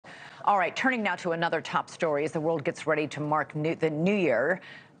All right, turning now to another top story as the world gets ready to mark the new year.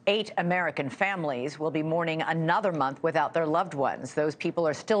 8 American families will be mourning another month without their loved ones. Those people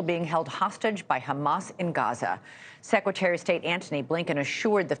are still being held hostage by Hamas in Gaza. Secretary of State Antony Blinken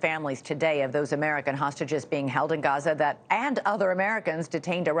assured the families today of those American hostages being held in Gaza and other Americans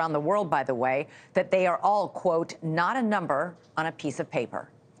detained around the world, by the way, that they are all, quote, not a number on a piece of paper.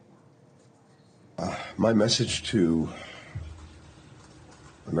 My message to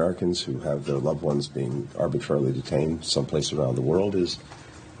Americans who have their loved ones being arbitrarily detained someplace around the world is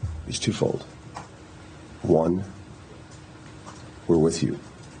twofold. One, we're with you.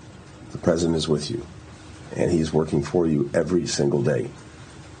 The president is with you, and he's working for you every single day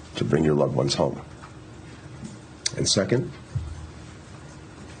to bring your loved ones home. And second,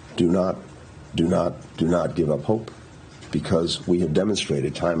 do not give up hope, because we have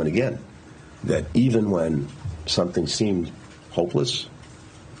demonstrated time and again that even when something seemed hopeless,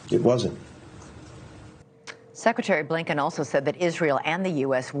 it wasn't. Secretary Blinken also said that Israel and the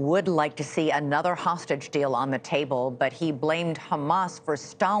U.S. would like to see another hostage deal on the table, but he blamed Hamas for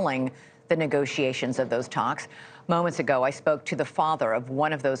stalling the negotiations of those talks. Moments ago, I spoke to the father of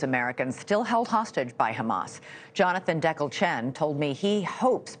one of those Americans still held hostage by Hamas. Jonathan Dekel-Chen told me he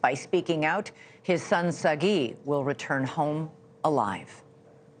hopes by speaking out, his son Sagi will return home alive.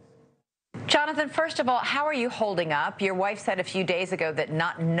 Jonathan, first of all, how are you holding up? Your wife said a few days ago that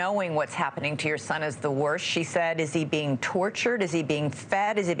not knowing what's happening to your son is the worst. She said, is he being tortured? Is he being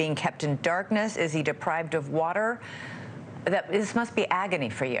fed? Is he being kept in darkness? Is he deprived of water? This must be agony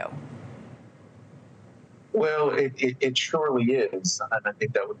for you. Well, it surely is. And I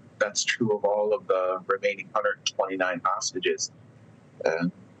think that's true of all of the remaining 129 hostages.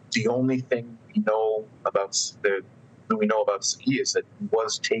 The only thing we know about Sagi is that he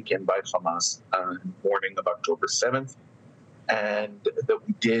was taken by Hamas in the morning of October 7th, and that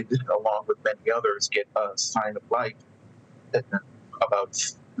we did, along with many others, get a sign of life about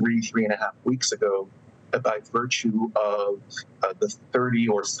three and a half weeks ago by virtue of the 30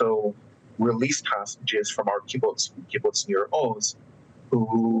 or so released hostages from our kibbutz near Oz,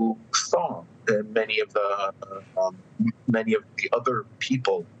 who saw many of the other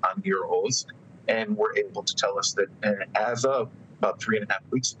people on Near Oz, and were able to tell us that as of about 3.5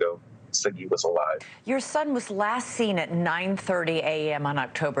 weeks ago, Sagi was alive. Your son was last seen at 9:30 a.m. on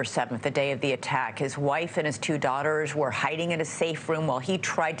October 7th, the day of the attack. His wife and his 2 daughters were hiding in a safe room while he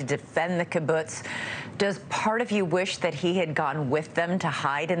tried to defend the kibbutz. Does part of you wish that he had gone with them to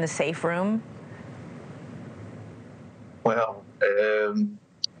hide in the safe room? Well,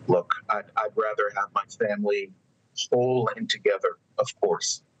 look, I'd rather have my family whole and together, of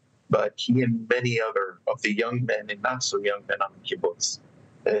course. But he and many other of the young men and not so young men on the kibbutz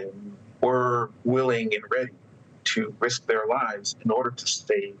were willing and ready to risk their lives in order to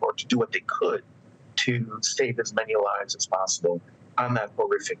save, or to do what they could to save as many lives as possible on that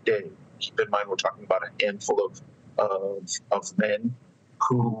horrific day. Keep in mind, we're talking about a handful of men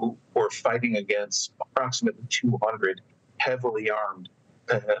who were fighting against approximately 200 heavily armed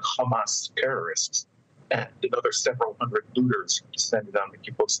Hamas terrorists, and another several hundred looters who descended on the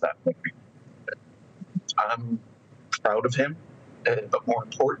kibbutz that morning. I'm proud of him, but more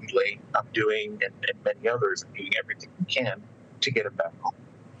importantly, I'm doing, and many others are doing everything we can to get him back home.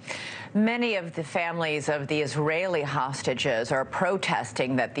 Many of the families of the Israeli hostages are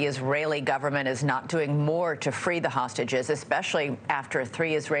protesting that the Israeli government is not doing more to free the hostages, especially after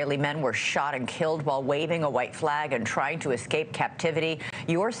 3 Israeli men were shot and killed while waving a white flag and trying to escape captivity.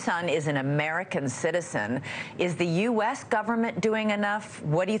 Your son is an American citizen. Is the U.S. government doing enough?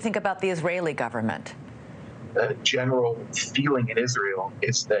 What do you think about the Israeli government? The general feeling in Israel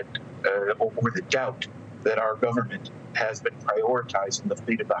is that, or the doubt that our government has been prioritizing the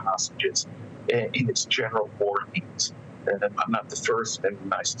fate of the hostages in its general war needs. And I'm not the first, and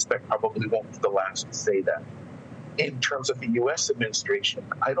I suspect probably won't be the last to say that. In terms of the U.S. administration,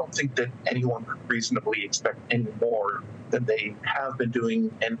 I don't think that anyone could reasonably expect any more than they have been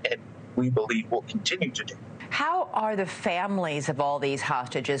doing, and we believe will continue to do. How are the families of all these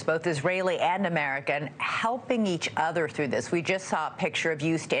hostages, both Israeli and American, helping each other through this? We just saw a picture of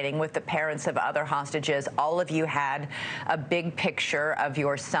you standing with the parents of other hostages. All of you had a big picture of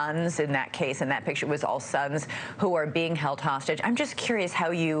your sons in that case, and that picture was all sons who are being held hostage. I'm just curious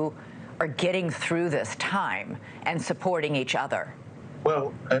how you are getting through this time and supporting each other.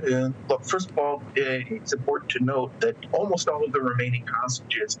 Well, look, first of all, it's important to note that almost all of the remaining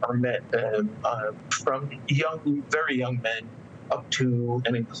hostages are men, from young, very young men up to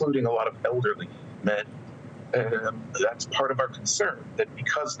and including a lot of elderly men. That's part of our concern, that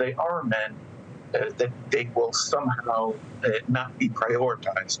because they are men, that they will somehow not be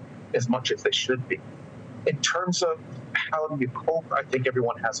prioritized as much as they should be. In terms of how do you cope, I think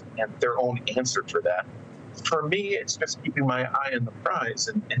everyone has their own answer for that. For me, it's just keeping my eye on the prize,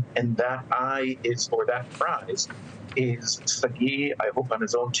 and that eye is, or that prize is Sagi, I hope on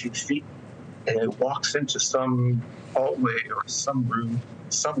his own 2 feet, and walks into some hallway or some room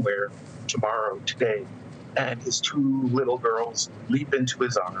somewhere tomorrow, today, and his 2 little girls leap into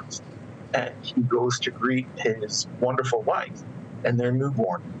his arms, and he goes to greet his wonderful wife and their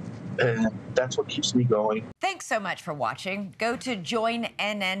newborn. And that's what keeps me going. Thanks so much for watching. Go to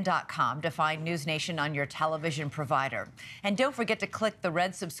joinnn.com to find NewsNation on your television provider. And don't forget to click the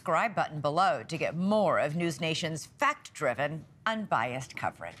red subscribe button below to get more of NewsNation's fact-driven, unbiased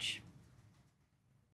coverage.